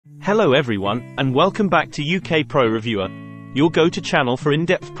Hello everyone, and welcome back to UK Pro Reviewer, your go-to channel for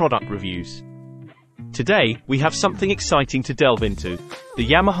in-depth product reviews. Today, we have something exciting to delve into: the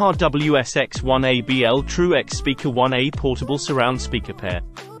Yamaha WS-X1ABL True X Speaker 1A Portable Surround Speaker Pair.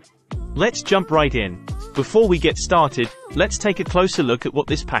 Let's jump right in. Before we get started, let's take a closer look at what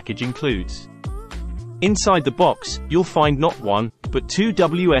this package includes. Inside the box, you'll find not one, but two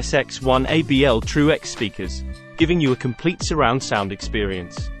WS-X1ABL True X speakers, giving you a complete surround sound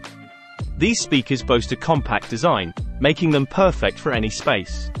experience. These speakers boast a compact design, making them perfect for any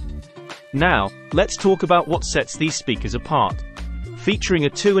space. Now, let's talk about what sets these speakers apart. Featuring a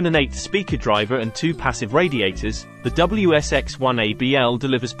 2 1/8 speaker driver and two passive radiators, the WS-X1ABL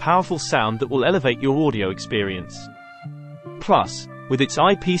delivers powerful sound that will elevate your audio experience. Plus, with its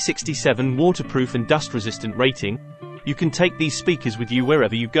IP67 waterproof and dust-resistant rating, you can take these speakers with you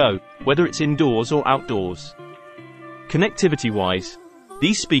wherever you go, whether it's indoors or outdoors. Connectivity-wise,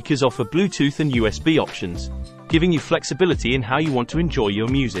 these speakers offer Bluetooth and USB options, giving you flexibility in how you want to enjoy your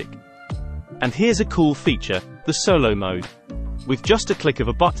music. And here's a cool feature, the solo mode. With just a click of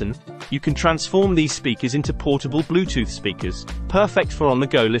a button, you can transform these speakers into portable Bluetooth speakers, perfect for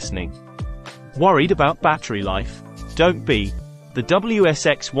on-the-go listening. Worried about battery life? Don't be. The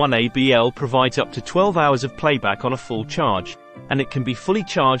WS-X1ABL provides up to 12 hours of playback on a full charge, and it can be fully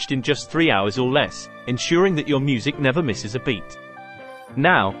charged in just 3 hours or less, ensuring that your music never misses a beat.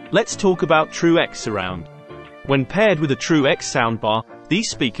 Now, let's talk about True X Surround. When paired with a True X soundbar, these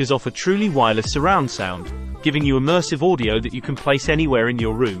speakers offer truly wireless surround sound, giving you immersive audio that you can place anywhere in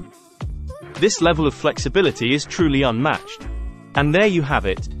your room. This level of flexibility is truly unmatched. And there you have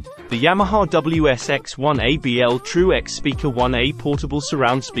it, the Yamaha WS-X1ABL True X Speaker 1A Portable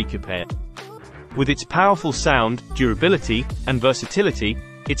Surround Speaker Pair. With its powerful sound, durability, and versatility,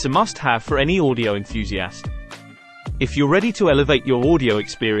 it's a must-have for any audio enthusiast. If you're ready to elevate your audio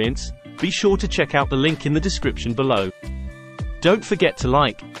experience, be sure to check out the link in the description below. Don't forget to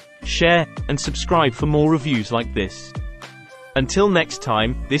like, share, and subscribe for more reviews like this. Until next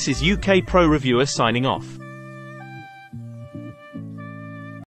time, this is UK Pro Reviewer signing off.